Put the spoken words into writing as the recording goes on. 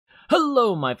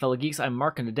Hello, my fellow geeks. I'm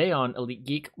Mark, and today on Elite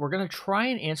Geek, we're going to try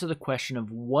and answer the question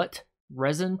of what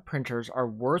resin printers are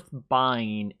worth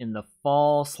buying in the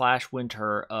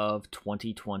fall/winter of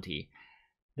 2020.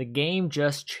 The game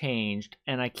just changed,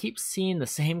 and I keep seeing the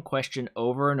same question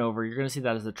over and over. You're going to see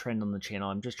that as a trend on the channel.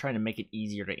 I'm just trying to make it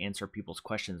easier to answer people's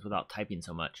questions without typing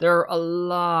so much. There are a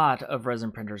lot of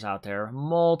resin printers out there,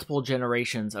 multiple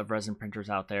generations of resin printers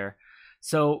out there.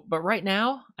 But right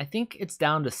now, I think it's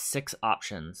down to 6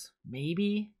 options,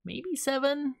 maybe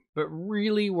 7, but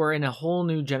really we're in a whole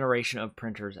new generation of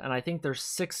printers, and I think there's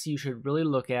 6 you should really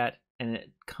look at, and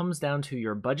it comes down to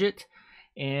your budget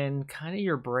and kind of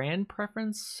your brand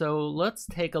preference. So let's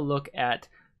take a look at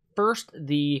first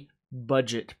the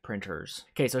budget printers.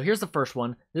 Okay, so here's the first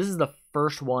one. This is the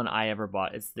first one I ever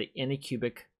bought. It's the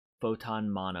Anycubic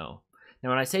Photon Mono. Now,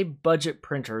 when I say budget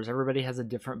printers, everybody has a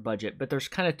different budget, but there's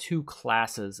kind of 2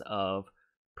 classes of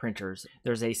printers.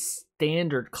 There's a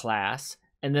standard class,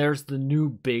 and there's the new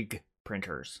big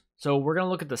printers. So we're going to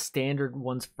look at the standard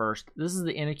ones first. This is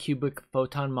the Anycubic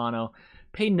Photon Mono.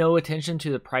 Pay no attention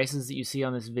to the prices that you see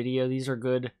on this video. These are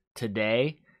good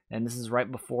today, and this is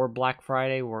right before Black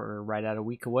Friday. We're right at a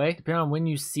week away. Depending on when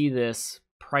you see this,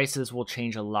 prices will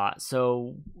change a lot.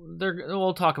 So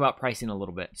we'll talk about pricing a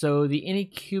little bit. So the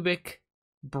Anycubic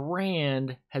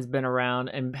brand has been around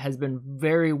and has been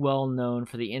very well known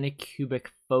for the Anycubic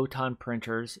photon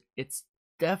printers. It's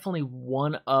definitely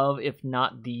one of, if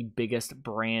not the biggest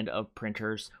brand of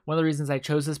printers. One of the reasons I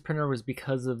chose this printer was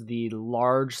because of the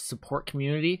large support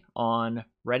community on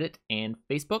Reddit and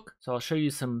Facebook. So I'll show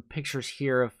you some pictures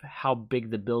here of how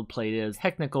big the build plate is.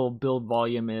 Technical build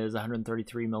volume is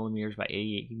 133 millimeters by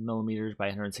 88 millimeters by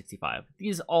 165.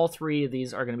 All 3 of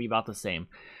these are going to be about the same.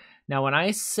 Now, when I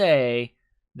say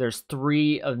there's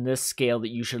 3 on this scale that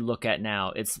you should look at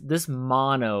now, it's this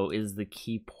mono is the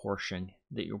key portion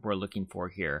that we're looking for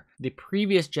here. The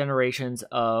previous generations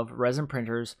of resin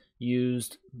printers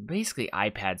used basically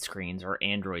iPad screens or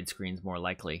Android screens, more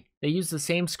likely. They use the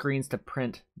same screens to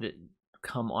print that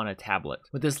come on a tablet.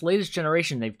 With this latest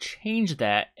generation, they've changed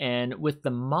that, and with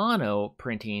the mono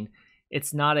printing,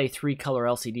 it's not a 3-color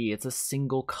LCD, it's a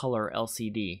single color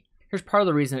LCD. Here's part of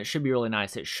the reason it should be really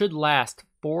nice. It should last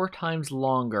 4 times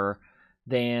longer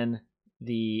than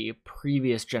the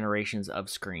previous generations of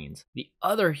screens. The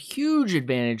other huge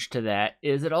advantage to that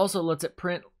is it also lets it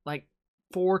print like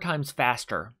 4 times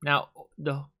faster. Now,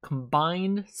 the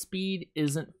combined speed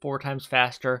isn't 4 times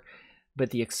faster, but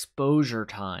the exposure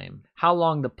time, how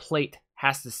long the plate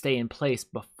has to stay in place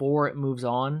before it moves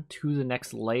on to the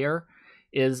next layer,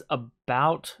 is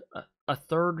about a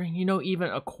third, even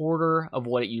a quarter of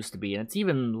what it used to be. And it's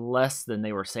even less than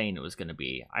they were saying it was going to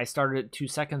be. I started at 2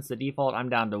 seconds, the default. I'm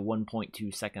down to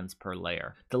 1.2 seconds per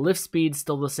layer. The lift speed's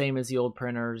still the same as the old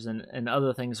printers, and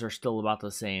other things are still about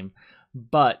the same.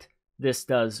 But this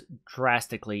does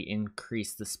drastically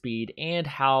increase the speed and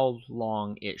how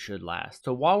long it should last.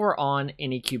 So while we're on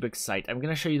Anycubic's site, I'm going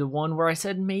to show you the one where I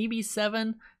said maybe 7.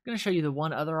 I'm going to show you the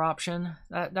one other option.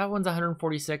 That one's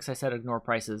 146. I said ignore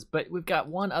prices, but we've got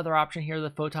one other option here, the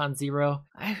Photon Zero.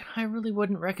 I really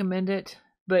wouldn't recommend it,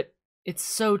 but it's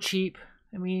so cheap.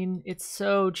 I mean, it's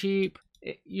so cheap.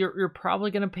 You're probably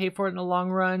going to pay for it in the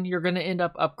long run. You're going to end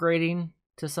up upgrading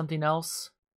to something else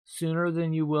sooner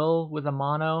than you will with a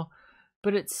mono,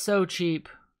 but it's so cheap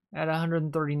at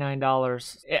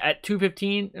 $139. At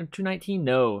 $215 or $219,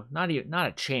 no, not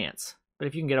a chance. But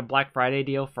if you can get a Black Friday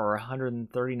deal for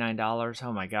 $139,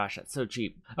 oh my gosh, that's so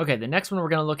cheap. Okay, the next one we're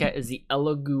going to look at is the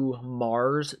Elegoo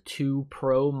Mars 2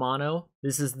 Pro Mono.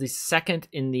 This is the second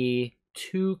in the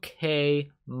 2K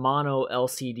mono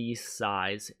LCD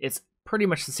size. It's pretty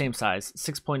much the same size,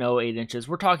 6.08 inches.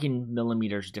 We're talking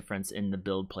millimeters difference in the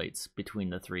build plates between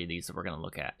the 3 of these that we're going to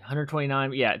look at.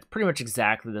 129, yeah, it's pretty much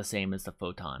exactly the same as the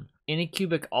Photon.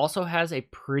 Anycubic also has a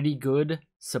pretty good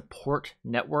support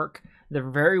network. They're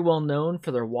very well known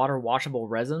for their water washable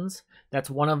resins. That's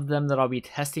one of them that I'll be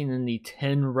testing in the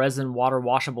 10 resin water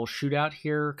washable shootout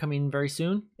here coming very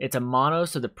soon. It's a mono,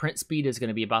 so the print speed is going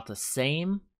to be about the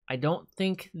same. I don't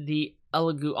think the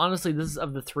Elegoo, honestly, this is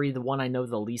of the 3, the one I know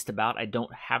the least about. I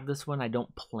don't have this one. I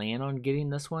don't plan on getting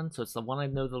this one, so it's the one I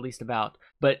know the least about.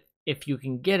 But if you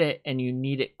can get it and you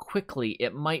need it quickly,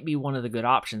 it might be one of the good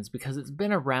options because it's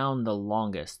been around the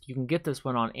longest. You can get this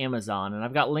one on Amazon, and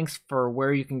I've got links for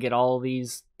where you can get all of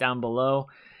these down below.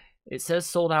 It says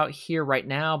sold out here right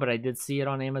now, but I did see it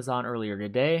on Amazon earlier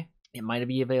today. It might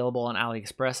be available on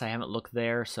AliExpress. I haven't looked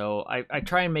there, so I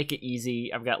try and make it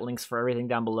easy. I've got links for everything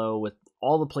down below with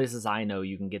all the places I know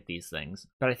you can get these things.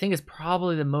 But I think it's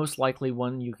probably the most likely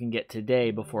one you can get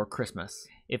today before Christmas.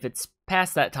 If it's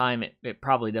past that time, it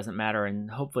probably doesn't matter,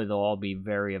 and hopefully they'll all be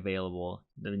very available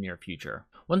in the near future.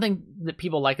 One thing that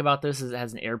people like about this is it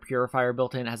has an air purifier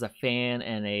built in. It has a fan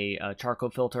and a charcoal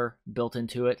filter built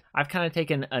into it. I've kind of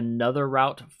taken another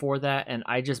route for that, and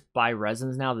I just buy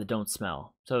resins now that don't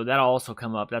smell. So that'll also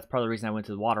come up. That's part of the reason I went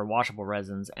to the water washable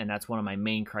resins, and that's one of my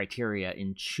main criteria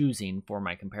in choosing for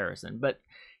my comparison. But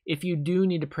if you do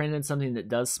need to print in something that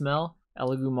does smell,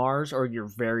 Elegoo Mars, or you're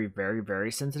very, very,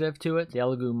 very sensitive to it, the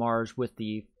Elegoo Mars with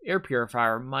the air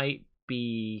purifier might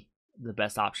be the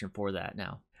best option for that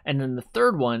now. And then the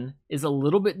third one is a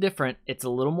little bit different. It's a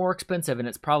little more expensive, and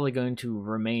it's probably going to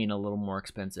remain a little more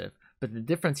expensive. But the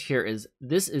difference here is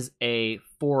this is a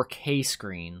 4K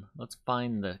screen. Let's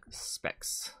find the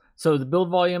specs. So the build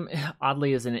volume,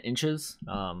 oddly, is in inches.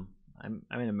 I'm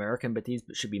an American, but these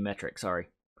should be metric, sorry.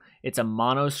 It's a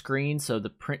mono screen, so the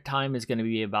print time is going to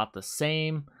be about the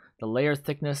same. The layer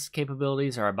thickness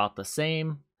capabilities are about the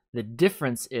same. The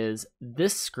difference is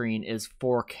this screen is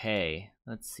 4K.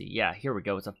 Let's see. Yeah, here we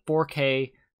go. It's a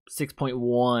 4K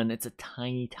 6.1. It's a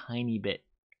tiny, tiny bit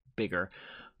bigger,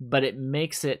 but it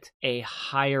makes it a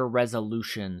higher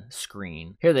resolution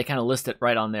screen. Here they kind of list it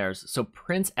right on theirs. So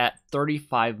prints at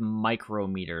 35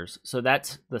 micrometers. So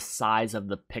that's the size of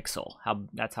the pixel.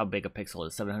 That's how big a pixel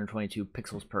is, 722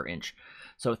 pixels per inch.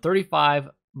 So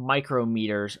 35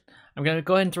 micrometers. I'm going to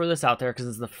go ahead and throw this out there because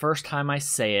it's the first time I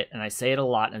say it, and I say it a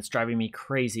lot, and it's driving me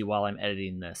crazy while I'm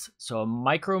editing this. So a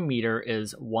micrometer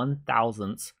is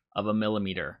 1/1000th of a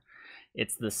millimeter.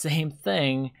 It's the same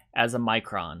thing as a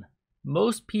micron.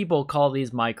 Most people call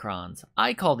these microns.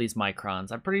 I call these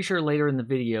microns. I'm pretty sure later in the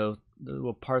video, the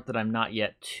little part that I'm not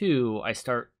yet to, I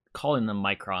start calling them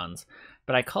microns.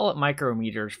 But I call it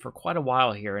micrometers for quite a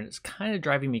while here, and it's kind of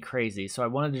driving me crazy. So I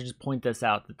wanted to just point this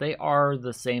out, that they are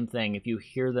the same thing. If you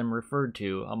hear them referred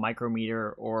to, a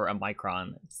micrometer or a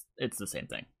micron, it's the same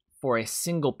thing. For a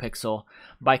single pixel,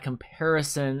 by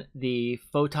comparison, the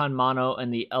Photon Mono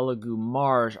and the Elegoo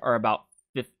Mars are about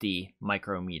 50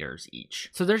 micrometers each.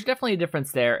 So there's definitely a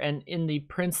difference there, and in the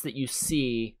prints that you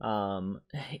see,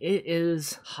 it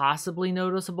is possibly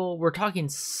noticeable. We're talking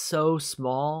so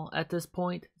small at this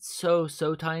point, so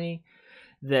tiny,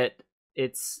 that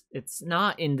it's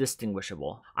not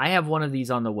indistinguishable. I have one of these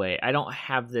on the way. I don't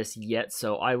have this yet,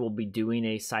 so I will be doing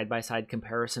a side-by-side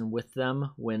comparison with them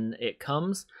when it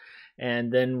comes,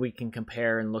 and then we can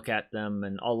compare and look at them,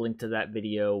 and I'll link to that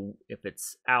video if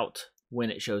it's out when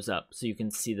it shows up, so you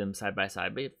can see them side by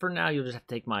side. But for now, you'll just have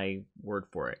to take my word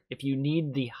for it. If you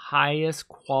need the highest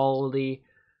quality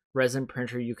resin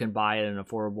printer you can buy at an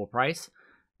affordable price,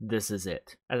 this is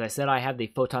it. As I said, I have the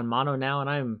Photon Mono now, and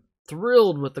I'm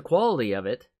thrilled with the quality of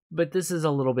it, but this is a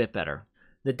little bit better.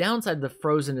 The downside of the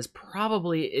Frozen is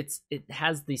probably it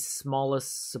has the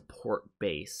smallest support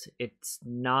base. It's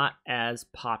not as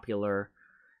popular.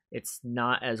 It's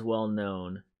not as well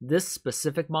known. This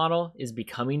specific model is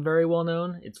becoming very well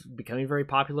known. It's becoming very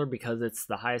popular because it's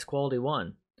the highest quality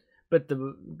one. But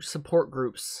the support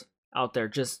groups out there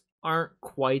just aren't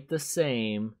quite the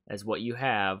same as what you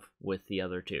have with the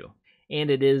other two.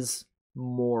 And it is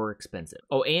more expensive.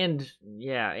 Oh, and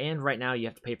yeah, and right now you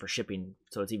have to pay for shipping,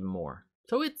 so it's even more.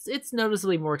 So it's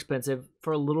noticeably more expensive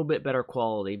for a little bit better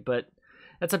quality, but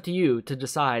that's up to you to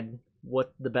decide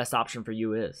what the best option for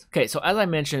you is. Okay, so as I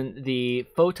mentioned, the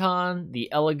Photon, the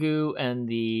Elegoo, and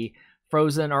the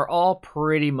Frozen are all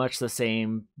pretty much the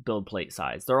same build plate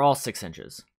size. They're all 6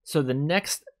 inches. So the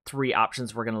next 3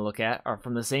 options we're going to look at are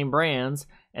from the same brands,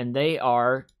 and they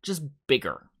are just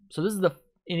bigger. So this is the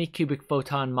Anycubic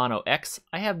Photon Mono X.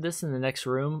 I have this in the next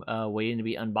room waiting to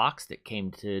be unboxed. It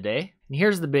came today. And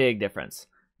here's the big difference.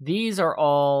 These are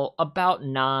all about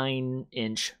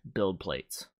 9-inch build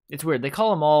plates. It's weird. They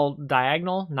call them all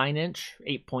diagonal, 9-inch,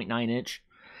 8.9 inch.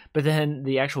 But then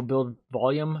the actual build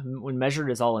volume, when measured,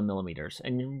 is all in millimeters.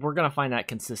 And we're going to find that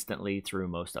consistently through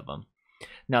most of them.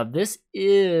 Now, this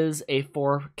is a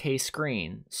 4K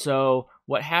screen. So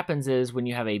what happens is when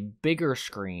you have a bigger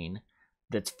screen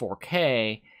that's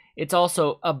 4K, it's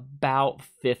also about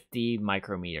 50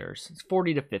 micrometers. It's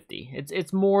 40 to 50.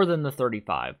 It's more than the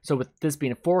 35. So with this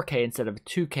being a 4K instead of a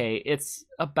 2K, it's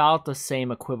about the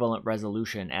same equivalent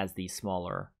resolution as the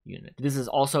smaller unit. This is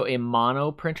also a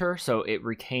mono printer, so it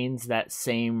retains that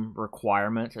same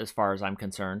requirement as far as I'm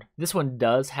concerned. This one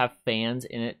does have fans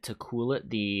in it to cool it.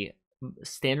 The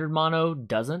standard mono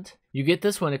doesn't. You get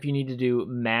this one if you need to do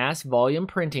mass volume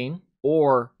printing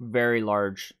or very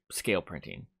large scale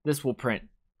printing. This will print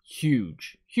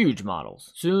huge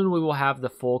models. Soon we will have the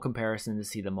full comparison to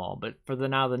see them all, but for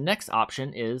now the next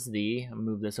option is I'll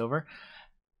move this over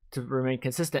to remain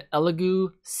consistent, Elegoo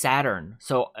Saturn.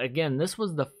 So again, this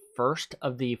was the first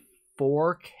of the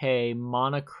 4K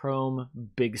monochrome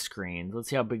big screen. Let's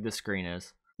see how big this screen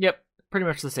is. Yep, pretty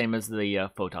much the same as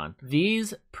the Photon.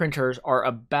 These printers are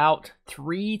about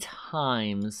 3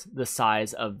 times the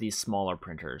size of these smaller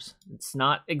printers. It's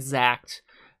not exact,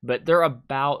 but they're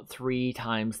about 3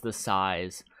 times the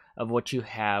size of what you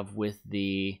have with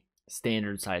the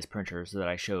standard size printers that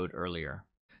I showed earlier.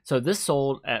 So this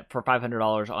sold for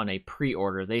 $500 on a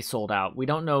pre-order. They sold out. We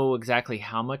don't know exactly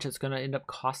how much it's going to end up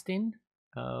costing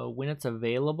when it's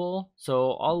available.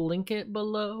 So I'll link it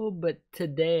below, but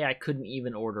today I couldn't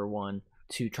even order one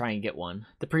to try and get one.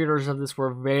 The pre-orders of this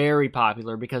were very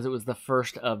popular because it was the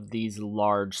first of these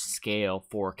large scale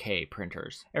 4K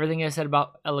printers. Everything I said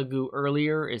about Elegoo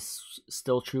earlier is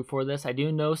still true for this. I do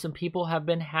know some people have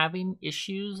been having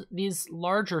issues. These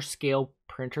larger scale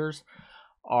printers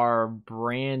are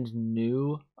brand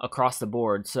new across the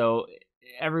board, so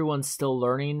everyone's still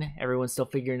learning, everyone's still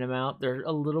figuring them out. They're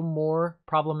a little more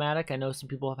problematic. I know some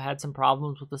people have had some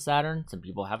problems with the Saturn, some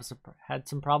people have had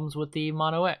some problems with the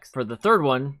Mono X. For the third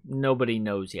one, nobody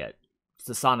knows yet. It's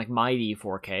the Sonic Mighty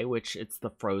 4K, which it's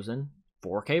the frozen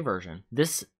 4K version.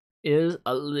 This is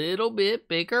a little bit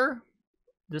bigger.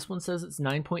 This one says it's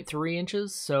 9.3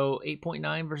 inches, so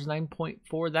 8.9 versus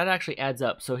 9.4. That actually adds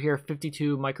up. So here,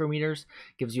 52 micrometers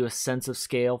gives you a sense of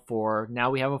scale for, now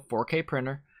we have a 4K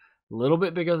printer, a little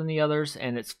bit bigger than the others,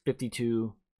 and it's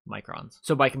 52 microns.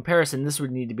 So by comparison, this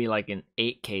would need to be like an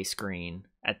 8K screen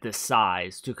at this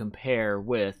size to compare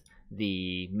with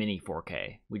the mini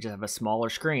 4K. We just have a smaller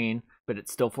screen, but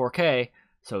it's still 4K,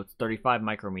 so it's 35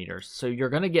 micrometers. So you're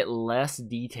gonna get less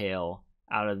detail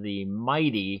out of the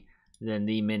Mighty than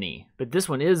the mini, but this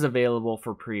one is available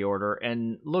for pre-order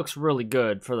and looks really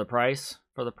good for the price.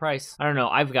 I don't know,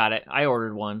 I've got it. I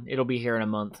ordered one. It'll be here in a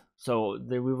month, so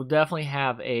we will definitely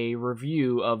have a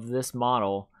review of this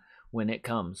model when it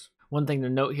comes. One thing to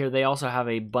note here, they also have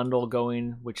a bundle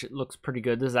going, which looks pretty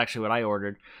good. This is actually what I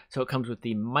ordered. So it comes with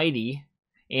the Mighty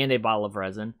and a bottle of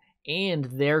resin and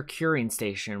their curing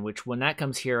station, which when that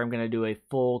comes here, I'm going to do a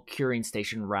full curing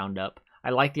station roundup. I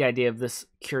like the idea of this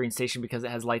curing station because it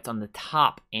has lights on the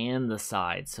top and the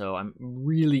side. So I'm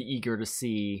really eager to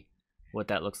see what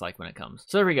that looks like when it comes.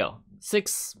 So there we go.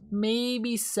 6,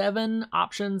 maybe 7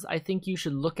 options I think you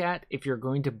should look at if you're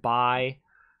going to buy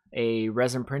a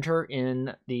resin printer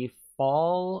in the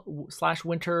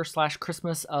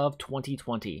fall/winter/Christmas of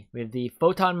 2020. We have the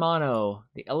Photon Mono,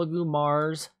 the Elegoo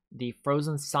Mars, the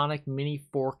Frozen Sonic Mini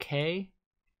 4K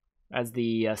as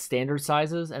the standard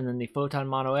sizes, and then the Photon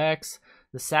Mono X,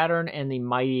 the Saturn, and the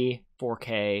Mighty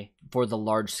 4K for the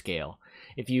large scale.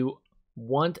 If you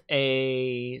want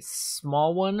a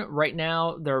small one, right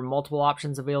now there are multiple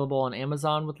options available on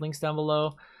Amazon with links down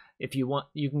below. If you want,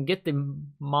 you can get the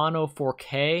Mono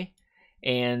 4K,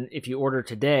 and if you order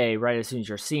today, right as soon as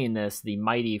you're seeing this, the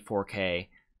Mighty 4K,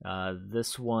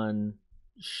 this one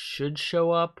should show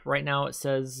up. Right now it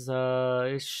says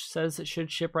it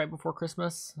should ship right before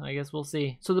Christmas. I guess we'll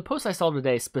see. So the post I saw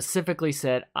today specifically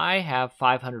said, I have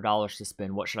 $500 to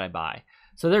spend, what should I buy?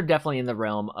 So they're definitely in the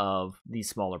realm of these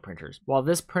smaller printers. While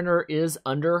this printer is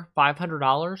under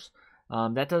 $500,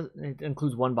 it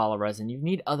includes 1 bottle of resin. You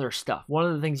need other stuff. One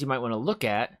of the things you might want to look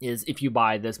at is if you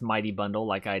buy this Mighty bundle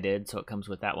like I did, so it comes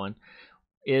with that one,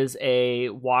 is a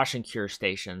wash and cure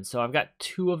station. So I've got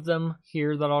 2 of them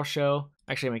here that I'll show.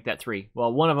 Actually, make that 3.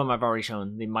 Well, one of them I've already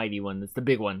shown, the Mighty one. It's the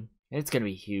big one. It's going to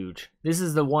be huge. This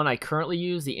is the one I currently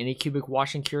use, the Anycubic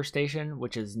wash and cure station,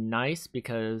 which is nice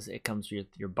because it comes with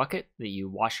your bucket that you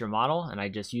wash your model, and I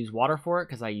just use water for it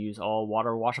because I use all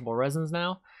water washable resins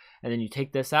now. And then you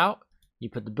take this out, you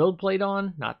put the build plate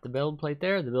on, not the build plate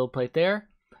there, the build plate there,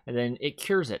 and then it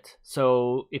cures it.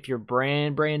 So if you're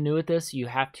brand new at this, you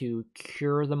have to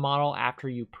cure the model after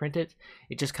you print it.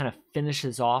 It just kind of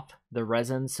finishes off the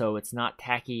resin so it's not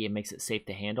tacky. It makes it safe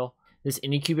to handle. This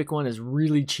Anycubic one is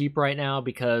really cheap right now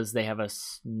because they have a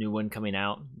new one coming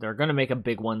out. They're going to make a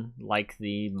big one like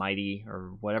the Mighty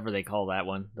or whatever they call that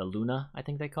one. The Luna, I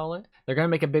think they call it. They're going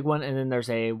to make a big one, and then there's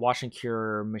a Wash and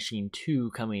Cure Machine 2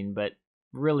 coming, but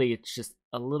really it's just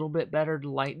a little bit better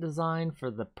light design for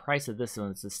the price of this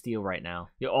one. It's a steal right now.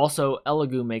 Also,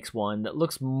 Elegoo makes one that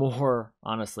looks more,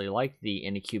 honestly, like the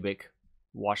Anycubic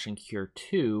Wash and Cure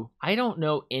 2. I don't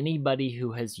know anybody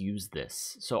who has used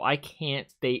this, so I can't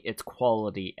state its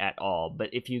quality at all.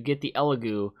 But if you get the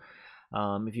Elegoo,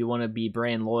 if you want to be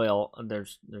brand loyal,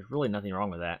 there's really nothing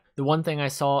wrong with that. The one thing I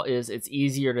saw is it's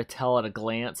easier to tell at a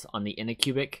glance on the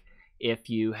Anycubic if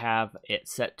you have it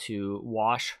set to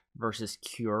wash versus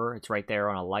Cure. It's right there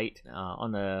on a light.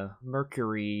 On the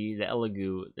Mercury, the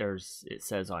Elegoo, it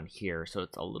says on here, so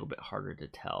it's a little bit harder to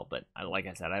tell. But like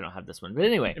I said, I don't have this one. But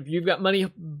anyway, if you've got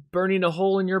money burning a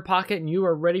hole in your pocket and you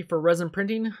are ready for resin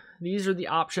printing, these are the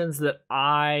options that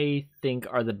I think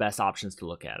are the best options to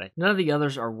look at. None of the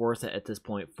others are worth it at this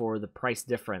point for the price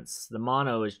difference. The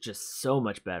mono is just so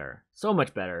much better. So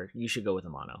much better. You should go with a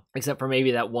mono. Except for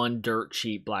maybe that one dirt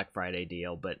cheap Black Friday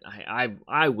deal, but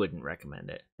I wouldn't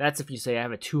recommend it. That's if you say I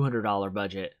have a $200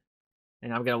 budget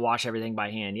and I'm going to wash everything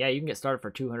by hand. Yeah, you can get started for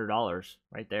 $200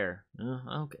 right there.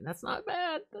 Okay, that's not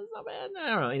bad. That's not bad. I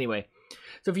don't know. Anyway,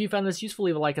 so if you found this useful,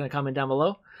 leave a like and a comment down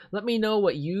below. Let me know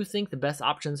what you think the best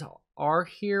options are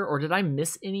here, or did I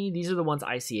miss any? These are the ones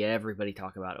I see everybody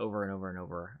talk about over and over and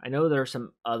over. I know there are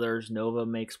some others. Nova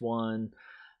makes one.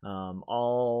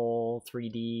 All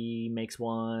 3D makes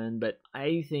one, but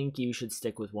I think you should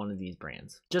stick with one of these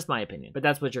brands. Just my opinion, but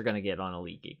that's what you're going to get on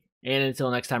Elite Geek. And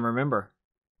until next time, remember,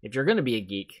 if you're going to be a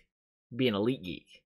geek, be an Elite Geek.